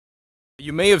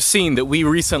You may have seen that we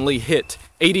recently hit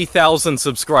 80,000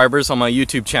 subscribers on my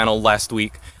YouTube channel last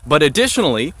week, but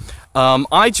additionally,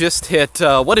 I just hit,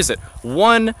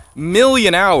 1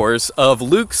 million hours of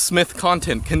Luke Smith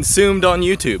content consumed on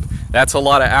YouTube. That's a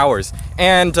lot of hours.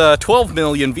 And 12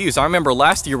 million views. I remember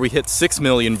last year we hit 6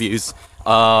 million views,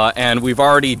 and we've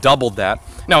already doubled that.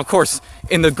 Now, of course,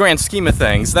 in the grand scheme of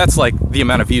things, that's like the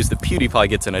amount of views that PewDiePie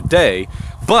gets in a day,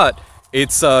 but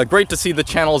it's great to see the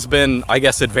channel's been, I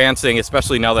guess, advancing,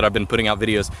 especially now that I've been putting out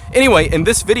videos. Anyway, in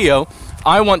this video,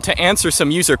 I want to answer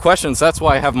some user questions. That's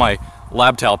why I have my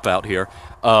laptop out here.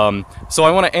 So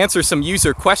I want to answer some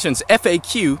user questions,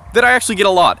 FAQ, that I actually get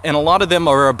a lot. And a lot of them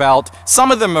are about, some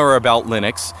of them are about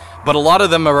Linux, but a lot of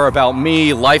them are about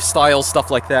me, lifestyle, stuff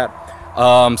like that.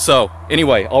 So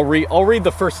anyway, I'll read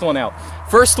the first one out.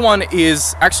 First one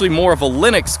is actually more of a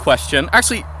Linux question.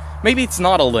 Actually, maybe it's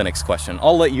not a Linux question.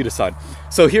 I'll let you decide.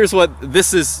 So here's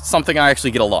this is something I actually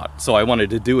get a lot. So I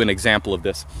wanted to do an example of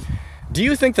this. Do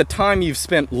you think the time you've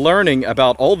spent learning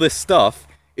about all this stuff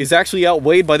is actually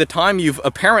outweighed by the time you've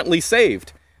apparently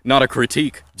saved? Not a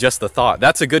critique, just a thought.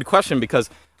 That's a good question because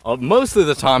most of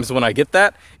the times when I get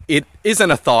that, it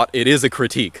isn't a thought, it is a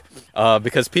critique.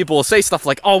 Because people will say stuff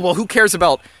like, oh, well, who cares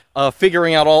about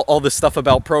figuring out all this stuff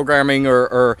about programming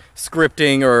or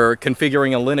scripting or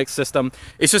configuring a Linux system?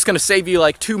 It's just going to save you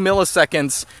like 2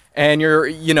 milliseconds and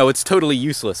it's totally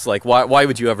useless. Like, why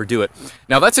would you ever do it?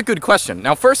 Now, that's a good question.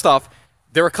 Now, first off,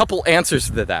 there are a couple answers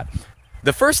to that.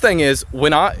 The first thing is,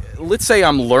 let's say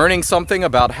I'm learning something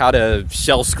about how to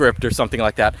shell script or something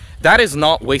like that, that is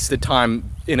not wasted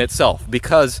time in itself,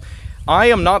 because I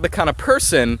am not the kind of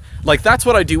person, like, that's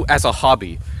what I do as a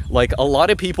hobby. Like, a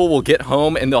lot of people will get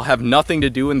home and they'll have nothing to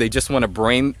do and they just want to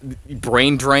brain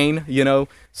drain,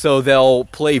 so they'll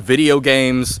play video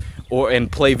games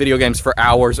and play video games for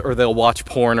hours, or they'll watch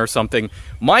porn or something.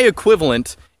 My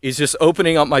equivalent is just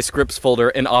opening up my scripts folder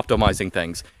and optimizing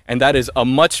things. And that is a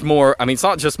much more, I mean, it's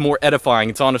not just more edifying,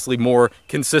 it's honestly more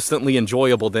consistently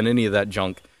enjoyable than any of that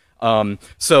junk.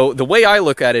 So the way I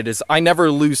look at it is I never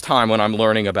lose time when I'm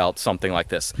learning about something like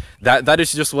this. That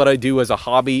is just what I do as a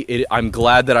hobby. I'm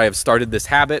glad that I have started this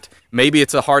habit. Maybe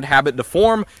it's a hard habit to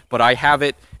form, but I have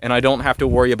it, and I don't have to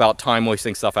worry about time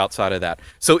wasting stuff outside of that.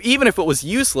 So even if it was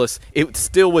useless, it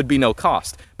still would be no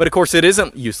cost. But of course, it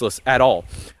isn't useless at all.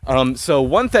 So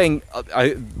one thing,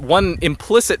 one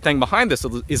implicit thing behind this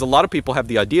is a lot of people have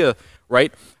the idea,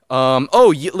 right?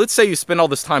 Let's say you spend all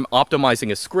this time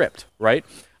optimizing a script, right?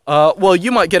 Well,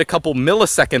 you might get a couple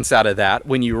milliseconds out of that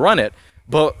when you run it,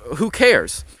 but who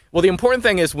cares? Well, the important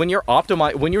thing is when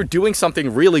you're doing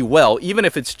something really well, even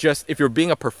if it's just, if you're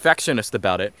being a perfectionist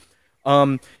about it,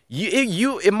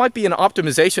 it might be an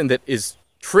optimization that is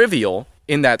trivial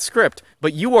in that script,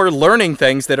 but you are learning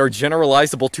things that are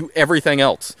generalizable to everything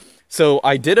else. So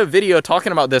I did a video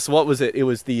talking about this. What was it? It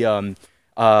was the,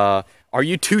 Are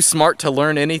You Too Smart to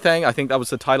Learn Anything? I think that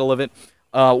was the title of it,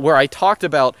 where I talked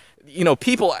about,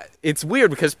 people, it's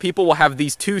weird because people will have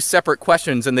these two separate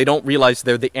questions and they don't realize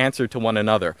they're the answer to one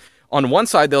another. On one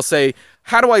side, they'll say,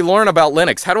 how do I learn about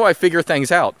Linux? How do I figure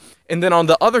things out? And then on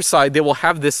the other side, they will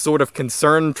have this sort of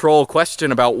concern troll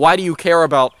question about why do you care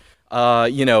about,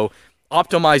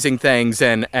 optimizing things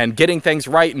and getting things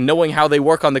right and knowing how they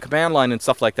work on the command line and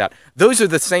stuff like that. Those are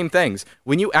the same things.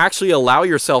 When you actually allow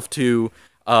yourself to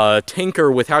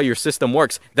tinker with how your system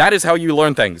works, that is how you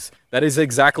learn things. That is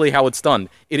exactly how it's done.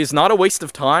 It is not a waste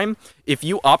of time if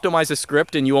you optimize a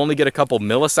script and you only get a couple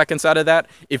milliseconds out of that,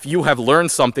 if you have learned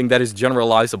something that is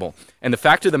generalizable. And the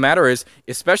fact of the matter is,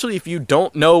 especially if you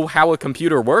don't know how a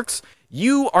computer works,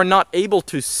 you are not able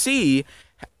to see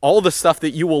all the stuff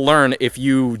that you will learn if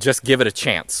you just give it a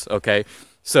chance, okay?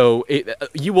 So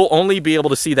you will only be able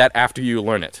to see that after you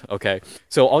learn it, okay?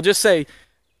 So I'll just say,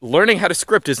 learning how to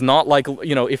script is not like,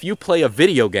 if you play a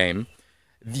video game,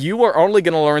 you are only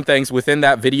going to learn things within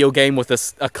that video game with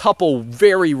a couple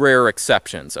very rare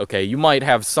exceptions, okay? You might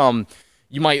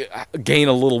gain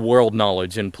a little world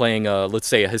knowledge in playing let's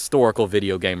say a historical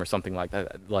video game or something like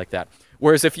that.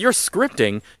 Whereas if you're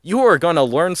scripting, you are going to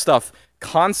learn stuff,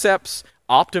 concepts,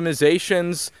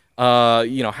 optimizations,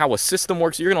 how a system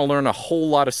works. You're going to learn a whole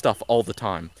lot of stuff all the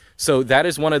time. So that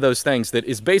is one of those things that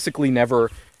is basically never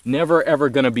ever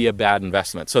going to be a bad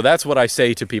investment. So that's what I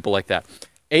say to people like that.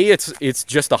 A, it's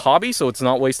just a hobby, so it's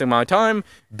not wasting my time.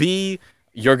 B,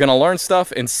 you're going to learn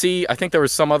stuff. And C, I think there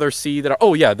was some other C that,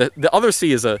 the other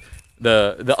C is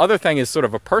the other thing is sort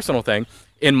of a personal thing.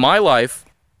 In my life,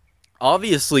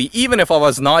 obviously, even if I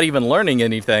was not even learning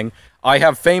anything, I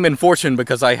have fame and fortune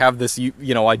because I have this,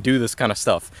 I do this kind of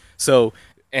stuff. So,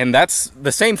 and that's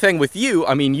the same thing with you.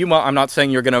 I mean, I'm not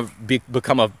saying you're going to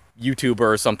become a YouTuber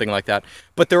or something like that.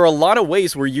 But there are a lot of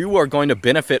ways where you are going to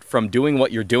benefit from doing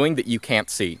what you're doing that you can't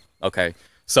see. Okay,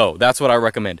 so that's what I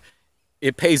recommend.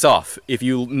 It pays off if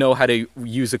you know how to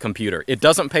use a computer. It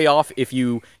doesn't pay off if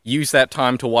you use that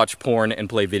time to watch porn and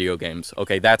play video games.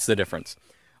 Okay, that's the difference.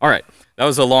 All right, that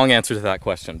was a long answer to that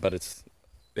question, but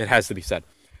it has to be said.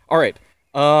 All right.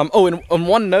 Oh, and on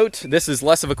one note, this is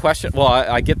less of a question. Well,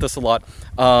 I get this a lot.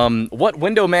 What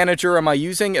window manager am I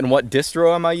using and what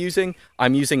distro am I using?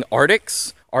 I'm using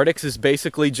Artix. Artix is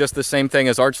basically just the same thing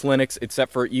as Arch Linux,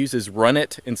 except for it uses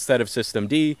Runit instead of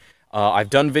systemd. I've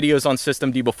done videos on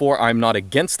systemd before. I'm not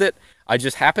against it. I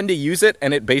just happen to use it,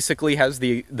 and it basically has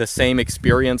the same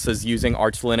experience as using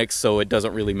Arch Linux, so it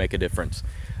doesn't really make a difference.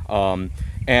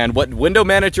 And what window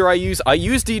manager I use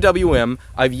DWM.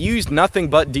 I've used nothing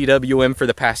but DWM for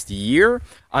the past year.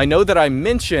 I know that I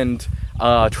mentioned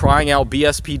trying out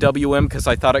BSPWM because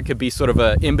I thought it could be sort of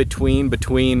a in-between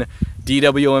between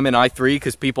DWM and i3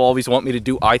 because people always want me to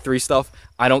do i3 stuff.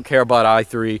 I don't care about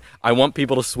i3. I want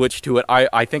people to switch to it.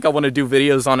 I think I want to do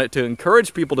videos on it to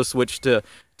encourage people to switch to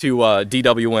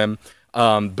DWM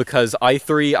because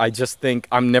i3, I just think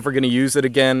I'm never going to use it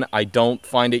again. I don't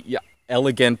find it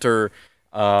elegant or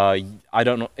I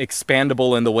don't know,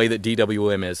 expandable in the way that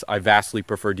DWM is. I vastly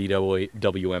prefer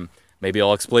DWM. Maybe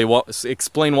I'll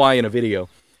explain why in a video.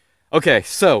 Okay,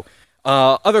 so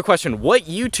other question. What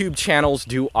YouTube channels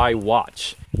do I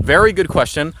watch? Very good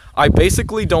question. I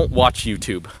basically don't watch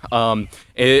YouTube.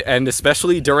 And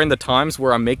especially during the times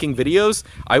where I'm making videos,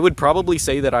 I would probably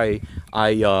say that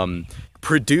I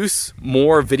produce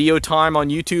more video time on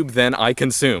YouTube than I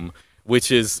consume,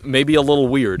 which is maybe a little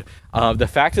weird. The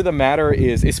fact of the matter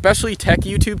is, especially tech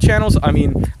YouTube channels, I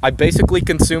mean, I basically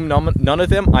consume none of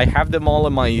them. I have them all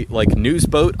in my, like, news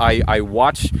boat. I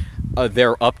watch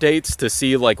their updates to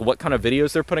see, like, what kind of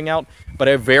videos they're putting out, but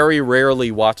I very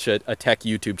rarely watch a tech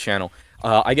YouTube channel.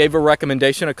 I gave a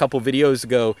recommendation a couple videos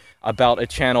ago about a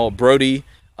channel, Brody.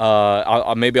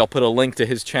 Maybe I'll put a link to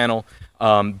his channel.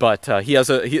 But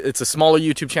it's a smaller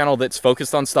YouTube channel that's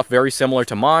focused on stuff very similar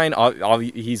to mine.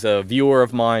 He's a viewer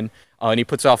of mine, and he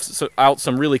puts out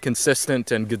some really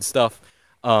consistent and good stuff.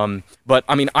 But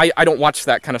I mean, I don't watch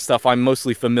that kind of stuff. I'm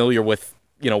mostly familiar with,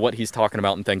 you know, what he's talking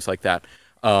about and things like that.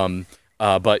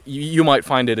 But you might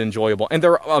find it enjoyable. And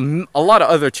there are a lot of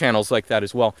other channels like that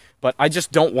as well. But I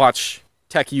just don't watch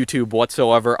tech YouTube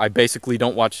whatsoever. I basically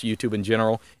don't watch YouTube in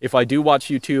general. If I do watch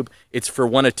YouTube, it's for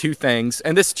one of two things,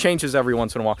 and this changes every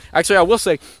once in a while. Actually, I will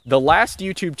say, the last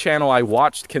YouTube channel I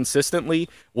watched consistently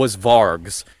was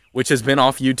Vargs, which has been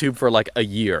off YouTube for like a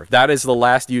year. That is the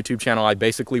last YouTube channel I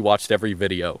basically watched every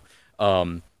video,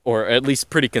 or at least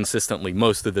pretty consistently,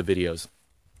 most of the videos.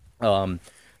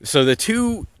 So the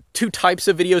two types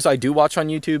of videos I do watch on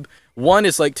YouTube, one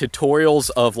is like tutorials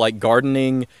of like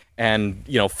gardening and,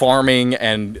 you know, farming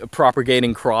and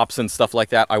propagating crops and stuff like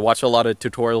that. I watch a lot of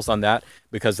tutorials on that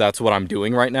because that's what I'm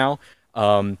doing right now.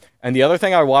 And the other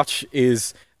thing I watch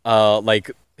is like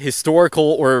historical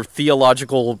or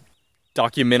theological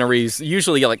documentaries,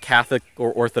 usually like Catholic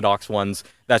or Orthodox ones.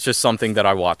 That's just something that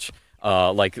I watch,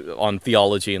 like on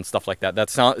theology and stuff like that. That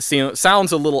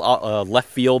sounds a little left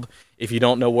field if you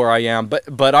don't know where I am,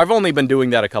 but I've only been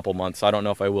doing that a couple months. I don't know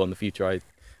if I will in the future.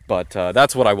 But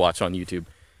that's what I watch on YouTube.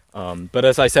 But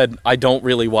as I said, I don't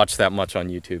really watch that much on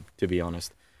YouTube, to be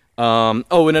honest.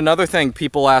 Oh, and another thing,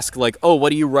 people ask, like, oh, what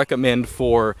do you recommend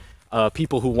for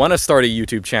people who want to start a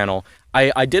YouTube channel?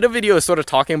 I did a video sort of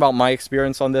talking about my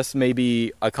experience on this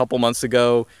maybe a couple months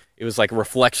ago. It was like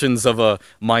reflections of a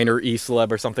minor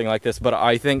e-celeb or something like this. But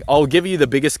I think I'll give you the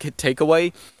biggest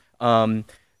takeaway.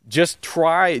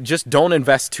 Just don't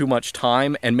invest too much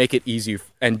time and make it easy,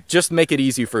 and just make it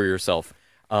easy for yourself.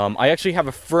 I actually have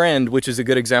a friend, which is a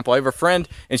good example. I have a friend,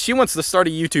 and she wants to start a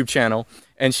YouTube channel,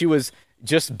 and she was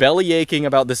just belly aching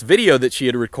about this video that she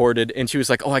had recorded, and she was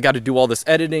like, oh, I got to do all this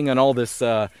editing and all this,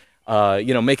 you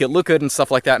know, make it look good and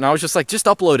stuff like that. And I was just like, just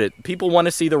upload it. People want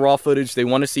to see the raw footage. They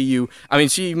want to see you. I mean,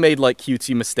 she made like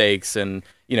cutesy mistakes and,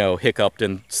 you know, hiccuped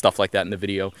and stuff like that in the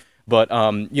video. But,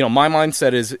 you know, my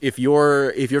mindset is if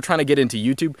you're trying to get into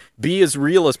YouTube, be as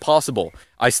real as possible.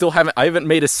 I haven't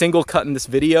made a single cut in this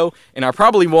video, and I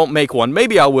probably won't make one.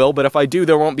 Maybe I will, but if I do,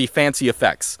 there won't be fancy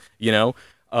effects, you know?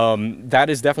 That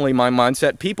is definitely my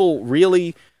mindset. People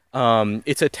really,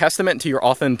 it's a testament to your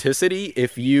authenticity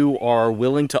if you are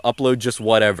willing to upload just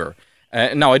whatever.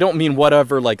 Now, I don't mean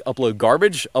whatever, like upload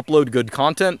garbage, upload good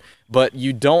content, but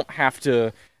you don't have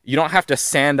to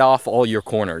sand off all your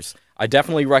corners. I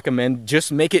definitely recommend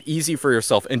just make it easy for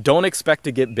yourself, and don't expect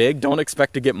to get big, don't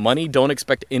expect to get money, don't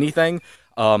expect anything.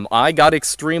 I got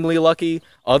extremely lucky.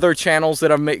 Other channels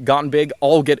that have gotten big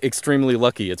all get extremely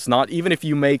lucky. It's not, even if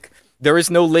you make, there is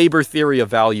no labor theory of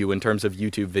value in terms of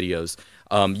YouTube videos.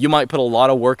 You might put a lot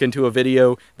of work into a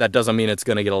video. That doesn't mean it's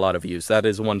going to get a lot of views. That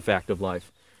is one fact of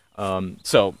life.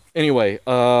 So anyway,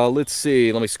 let's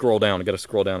see. Let me scroll down. I got to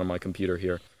scroll down on my computer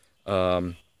here.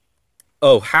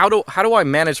 Oh, how do I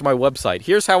manage my website?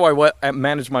 Here's how I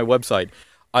manage my website.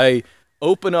 I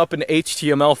open up an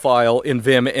HTML file in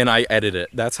Vim and I edit it.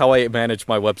 That's how I manage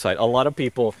my website. A lot of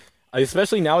people,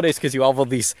 especially nowadays, because you have all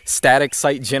these static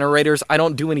site generators. I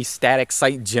don't do any static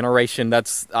site generation.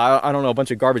 That's, I don't know, a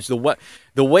bunch of garbage.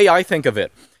 The way I think of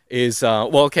it is,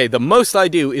 well, okay, the most I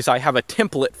do is I have a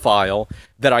template file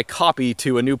that I copy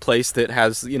to a new place that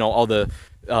has, you know, all the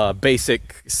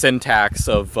basic syntax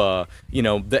of, you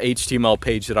know, the HTML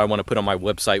page that I want to put on my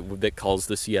website that calls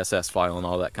the CSS file and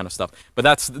all that kind of stuff. But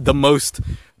that's the most,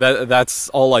 that's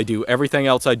all I do. Everything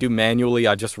else I do manually.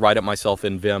 I just write it myself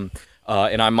in Vim.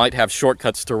 And I might have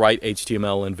shortcuts to write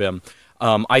HTML in Vim.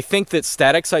 I think that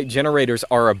static site generators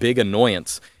are a big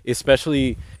annoyance,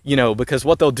 especially, you know, because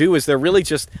what they'll do is they're really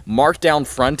just markdown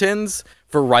front ends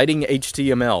for writing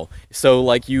HTML. So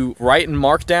like you write in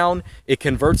Markdown, it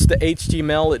converts to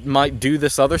HTML, it might do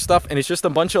this other stuff, and it's just a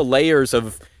bunch of layers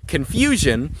of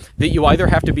confusion that you either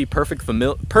have to be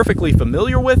perfectly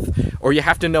familiar with, or you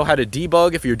have to know how to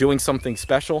debug if you're doing something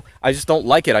special. I just don't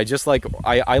like it.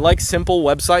 I like simple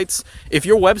websites. If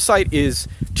your website is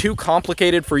too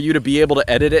complicated for you to be able to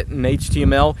edit it in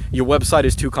HTML, your website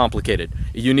is too complicated.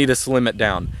 You need to slim it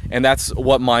down. And that's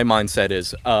what my mindset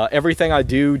is. Everything I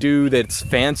do that's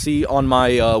fancy on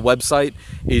my website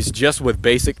is just with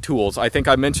basic tools. I think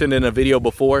I mentioned in a video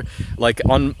before, like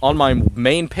on my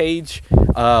main page,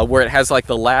 where it has like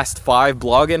the last 5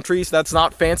 blog entries, that's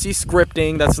not fancy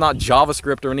scripting, that's not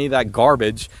JavaScript or any of that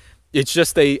garbage. It's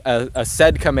just a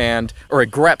sed command or a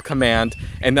grep command,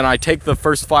 and then I take the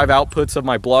first 5 outputs of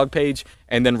my blog page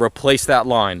and then replace that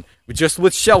line just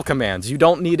with shell commands. You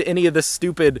don't need any of the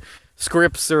stupid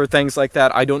scripts or things like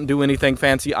that. I don't do anything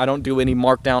fancy. I don't do any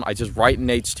markdown. I just write in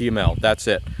HTML. That's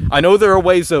it. I know there are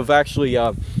ways of actually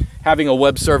having a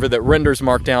web server that renders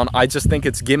markdown. I just think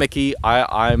it's gimmicky.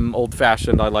 I'm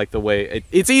old-fashioned. I like the way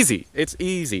it's easy. It's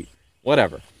easy.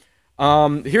 Whatever.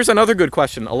 Here's another good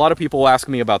question. A lot of people ask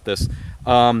me about this.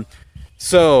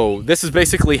 So this is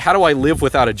basically, how do I live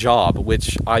without a job?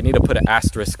 Which I need to put an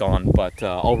asterisk on, but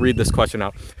I'll read this question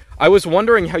out. I was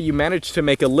wondering how you manage to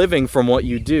make a living from what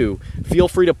you do. Feel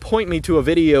free to point me to a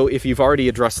video if you've already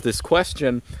addressed this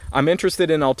question. I'm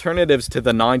interested in alternatives to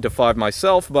the 9 to 5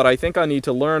 myself, but I think I need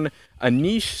to learn a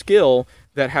niche skill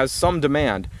that has some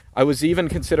demand. I was even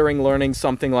considering learning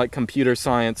something like computer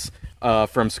science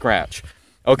from scratch.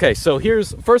 Okay, so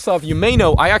here's, first off, you may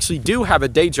know I actually do have a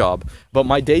day job, but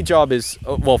my day job is,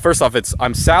 well, first off,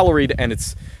 I'm salaried and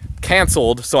it's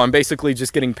canceled, so I'm basically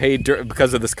just getting paid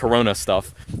because of this corona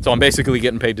stuff. So I'm basically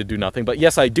getting paid to do nothing. But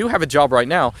yes, I do have a job right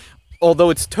now,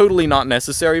 although it's totally not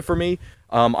necessary for me.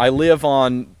 I live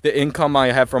on the income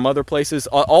I have from other places.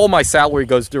 All my salary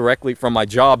goes directly from my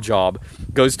job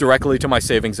goes directly to my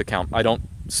savings account. I don't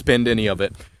spend any of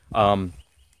it.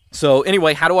 So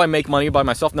anyway, how do I make money by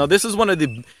myself? Now, this is one of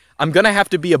the, I'm going to have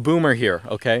to be a boomer here,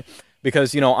 okay?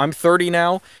 Because, you know, I'm 30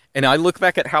 now, and I look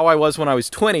back at how I was when I was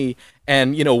 20,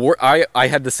 and, you know, I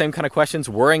had the same kind of questions,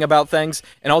 worrying about things,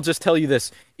 and I'll just tell you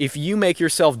this. If you make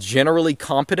yourself generally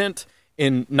competent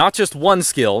in not just one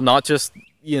skill, not just,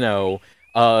 you know,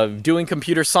 doing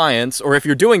computer science, or if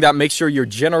you're doing that, make sure you're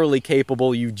generally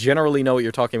capable, you generally know what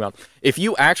you're talking about. If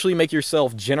you actually make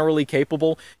yourself generally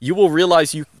capable, you will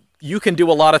realize you can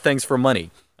do a lot of things for money,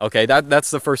 okay?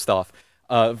 That's the first off.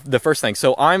 The first thing.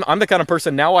 So I'm the kind of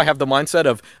person now, I have the mindset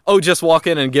of, oh, just walk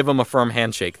in and give them a firm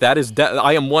handshake. That is,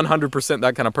 I am 100%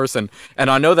 that kind of person.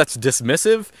 And I know that's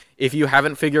dismissive if you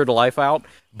haven't figured life out,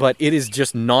 but it is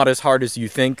just not as hard as you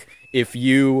think. If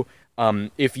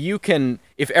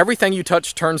everything you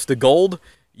touch turns to gold,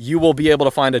 you will be able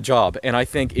to find a job. And I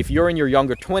think if you're in your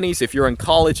younger 20s, if you're in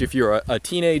college, if you're a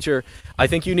teenager, I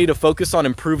think you need to focus on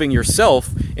improving yourself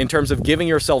in terms of giving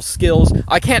yourself skills.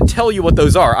 I can't tell you what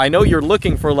those are. I know you're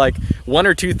looking for like 1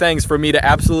 or 2 things for me to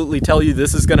absolutely tell you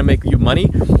this is going to make you money,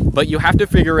 but you have to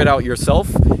figure it out yourself.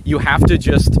 You have to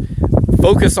just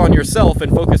focus on yourself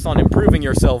and focus on improving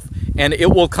yourself, and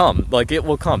it will come. Like, it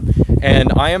will come.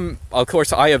 And of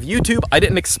course, I have YouTube. I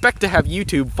didn't expect to have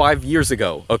YouTube 5 years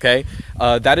ago, okay?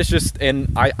 That is just,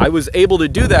 and I was able to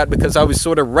do that because I was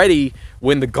sort of ready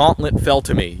when the gauntlet fell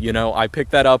to me. You know, I picked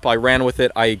that up, I ran with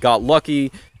it, I got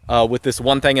lucky with this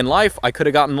one thing in life. I could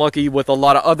have gotten lucky with a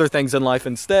lot of other things in life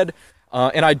instead.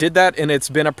 And I did that, and it's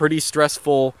been a pretty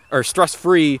stressful, or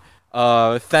stress-free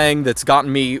thing that's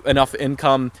gotten me enough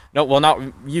income. No, well, not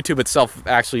YouTube itself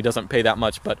actually doesn't pay that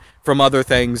much, but from other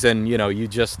things, and you know, you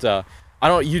just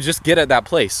you just get at that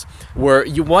place where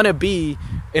you want to be,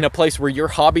 in a place where your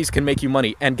hobbies can make you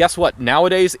money. And guess what?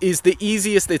 Nowadays is the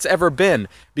easiest it's ever been,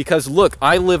 because look,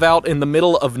 I live out in the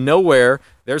middle of nowhere.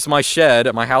 There's my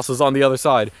shed. My house is on the other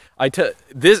side. I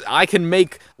can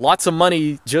make lots of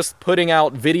money just putting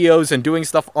out videos and doing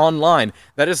stuff online.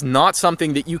 That is not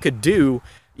something that you could do,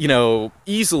 you know,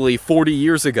 easily 40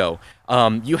 years ago.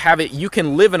 You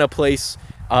can live in a place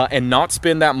and not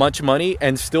spend that much money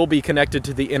and still be connected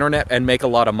to the internet and make a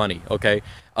lot of money, okay?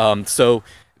 So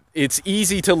it's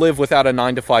easy to live without a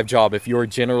 9-to-5 job if you're a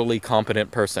generally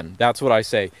competent person. That's what I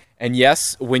say. And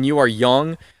yes, when you are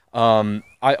young,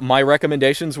 my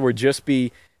recommendations would just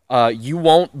be,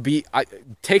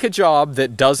 take a job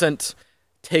that doesn't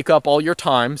take up all your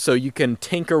time so you can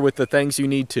tinker with the things you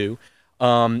need to.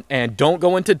 And don't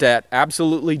go into debt.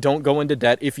 Absolutely don't go into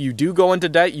debt. If you do go into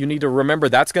debt, you need to remember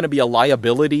that's going to be a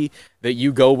liability that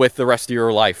you go with the rest of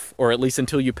your life, or at least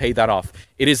until you pay that off.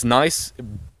 It is nice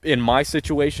in my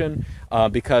situation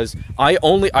because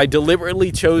I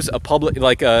deliberately chose a public,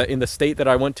 like in the state that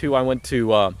I went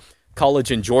to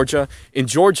college in Georgia. In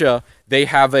Georgia, they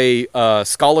have a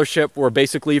scholarship where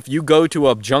basically if you go to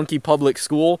a junky public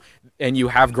school and you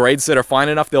have grades that are fine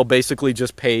enough, they'll basically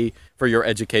just pay for your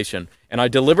education. And I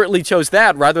deliberately chose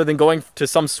that rather than going to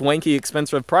some swanky,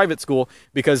 expensive private school,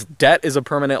 because debt is a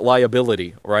permanent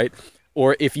liability, right?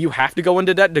 Or if you have to go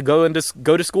into debt to go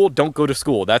to school, don't go to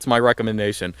school. That's my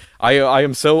recommendation.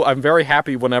 I'm very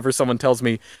happy whenever someone tells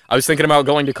me, I was thinking about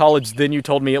going to college, then you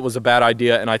told me it was a bad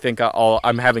idea, and I think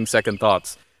I'm having second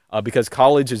thoughts. Because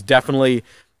college is definitely,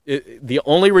 the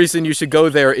only reason you should go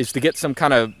there is to get some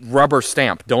kind of rubber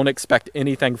stamp. Don't expect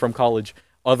anything from college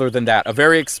other than that. A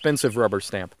very expensive rubber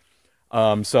stamp.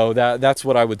 So that's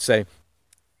what I would say.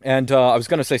 And I was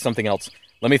going to say something else.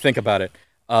 Let me think about it.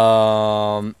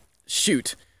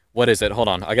 Shoot. What is it? Hold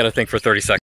on. I got to think for 30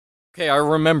 seconds. Okay, I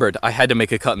remembered. I had to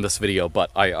make a cut in this video, but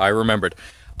I remembered.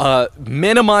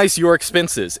 Minimize your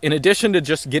expenses. In addition to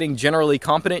just getting generally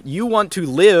competent, you want to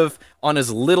live on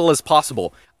as little as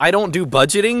possible. I don't do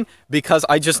budgeting because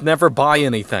I just never buy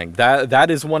anything. That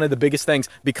is one of the biggest things,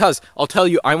 because I'll tell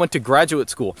you, I went to graduate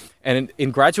school, and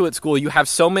in graduate school you have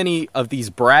so many of these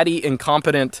bratty,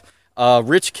 incompetent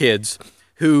rich kids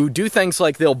who do things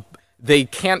like they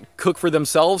can't cook for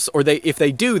themselves, or if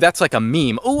they do, that's like a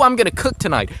meme. Oh, I'm gonna cook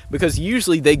tonight, because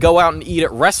usually they go out and eat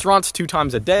at restaurants 2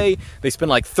 times a day. They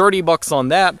spend like 30 bucks on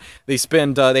that.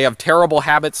 They have terrible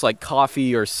habits like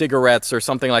coffee or cigarettes or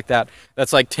something like that.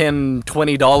 That's like $10,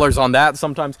 $20 on that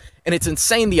sometimes. And it's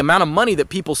insane the amount of money that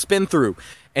people spend through.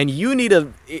 And you need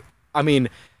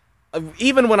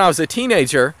even when I was a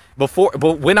teenager, but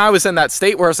when I was in that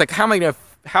state where I was like, how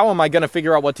am I going to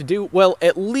figure out what to do? Well,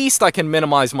 at least I can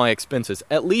minimize my expenses.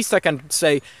 At least I can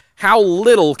say, how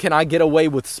little can I get away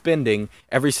with spending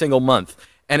every single month?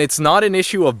 And it's not an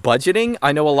issue of budgeting.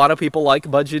 I know a lot of people like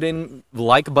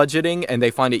budgeting, and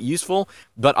they find it useful.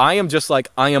 But I am just like,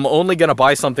 I am only going to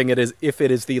buy something if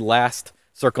it is the last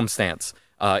circumstance.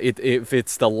 If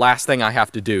it's the last thing I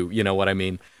have to do, you know what I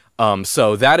mean?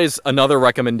 So that is another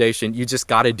recommendation. You just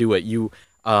got to do it.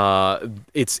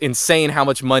 It's insane how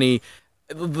much money.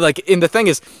 And the thing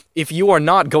is, if you are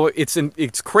not going,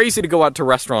 it's crazy to go out to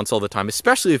restaurants all the time,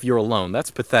 especially if you're alone.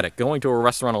 That's pathetic. Going to a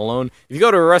restaurant alone. If you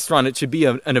go to a restaurant, it should be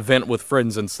an event with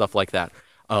friends and stuff like that.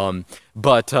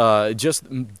 But just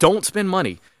don't spend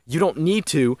money. You don't need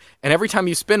to. And every time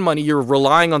you spend money, you're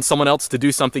relying on someone else to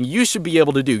do something you should be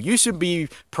able to do. You should be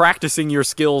practicing your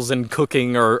skills in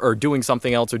cooking or doing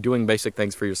something else, or doing basic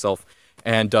things for yourself.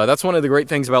 And that's one of the great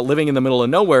things about living in the middle of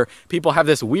nowhere. People have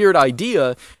this weird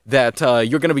idea that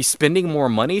you're going to be spending more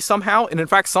money somehow. And in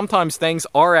fact, sometimes things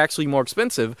are actually more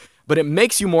expensive, but it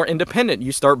makes you more independent.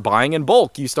 You start buying in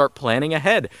bulk. You start planning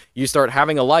ahead. You start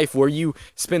having a life where you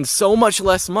spend so much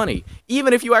less money,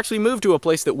 even if you actually move to a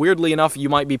place that, weirdly enough, you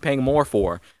might be paying more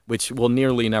for, which will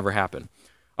nearly never happen.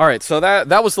 All right, so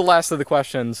that was the last of the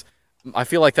questions. I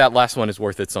feel like that last one is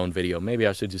worth its own video. Maybe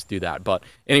I should just do that. But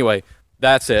anyway,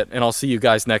 that's it, and I'll see you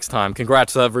guys next time.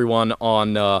 Congrats to everyone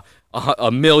on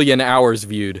 1 million hours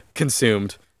viewed,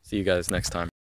 consumed. See you guys next time.